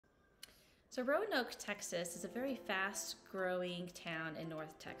So Roanoke, Texas is a very fast-growing town in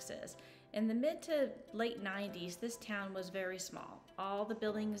North Texas. In the mid to late 90s, this town was very small. All the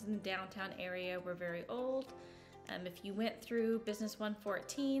buildings in the downtown area were very old. If you went through Business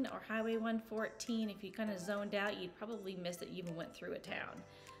 114 or Highway 114, if you kind of zoned out, you'd probably miss that you even went through a town.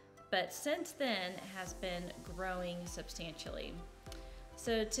 But since then, it has been growing substantially.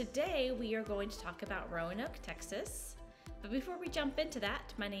 So today we are going to talk about Roanoke, Texas. But before we jump into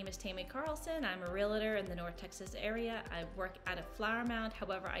that, my name is TammyCarlson. I'm a realtor in the North Texas area. I work out of Flower Mound,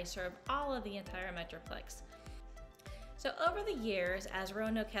 however, I serve all of the entire Metroplex. So over the years, as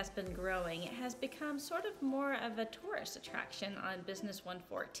Roanoke has been growing, it has become sort of more of a tourist attraction on Business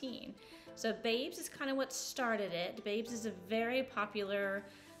 114. So Babes is kind of what started it. Babes is a very popular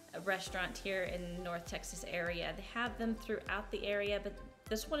restaurant here in the North Texas area. They have them throughout the area, but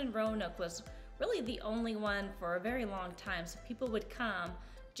this one in Roanoke was really the only one for a very long time. So people would come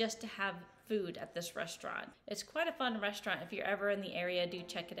just to have food at this restaurant. It's quite a fun restaurant. If you're ever in the area, do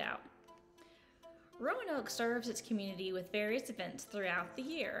check it out. Roanoke serves its community with various events throughout the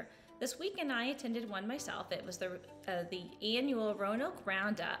year. This weekend I attended one myself. It was the annual Roanoke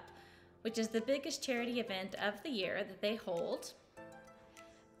Roundup, which is the biggest charity event of the year that they hold.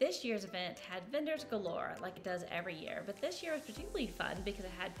 This year's event had vendors galore, like it does every year, but this year was particularly fun because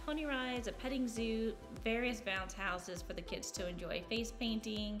it had pony rides, a petting zoo, various bounce houses for the kids to enjoy face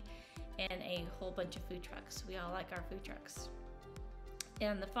painting, and a whole bunch of food trucks. We all like our food trucks.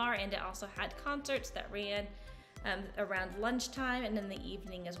 And on the far end, it also had concerts that ran around lunchtime and in the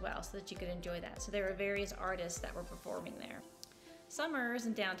evening as well, so that you could enjoy that. So there were various artists that were performing there. Summers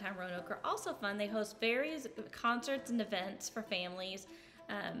in downtown Roanoke are also fun. They host various concerts and events for families.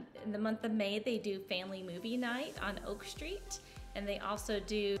 In the month of May, they do family movie night on Oak Street, and they also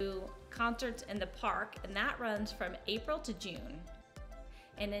do concerts in the park, and that runs from April to June.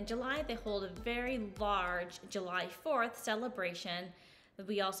 And in July, they hold a very large July 4th celebration.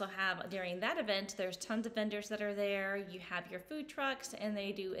 We also have, during that event, there's tons of vendors that are there. You have your food trucks, and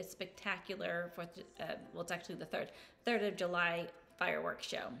they do a spectacular, well, it's actually the 3rd of July fireworks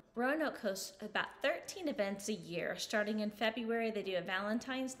show. Roanoke hosts about 13 events a year. Starting in February, they do a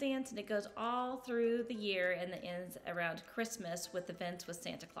Valentine's dance, and it goes all through the year and it ends around Christmas with events with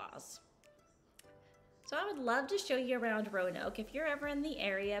Santa Claus. So I would love to show you around Roanoke. If you're ever in the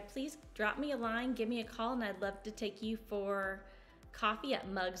area, please drop me a line, give me a call, and I'd love to take you for coffee at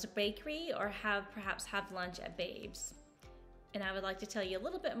Muggs Bakery or perhaps have lunch at Babes. And I would like to tell you a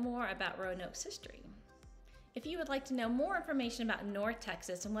little bit more about Roanoke's history. If you would like to know more information about North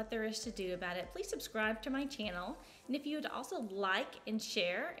Texas and what there is to do about it, please subscribe to my channel. And if you would also like and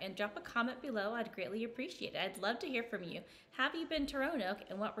share and drop a comment below, I'd greatly appreciate it. I'd love to hear from you. Have you been to Roanoke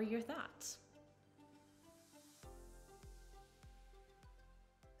and what were your thoughts?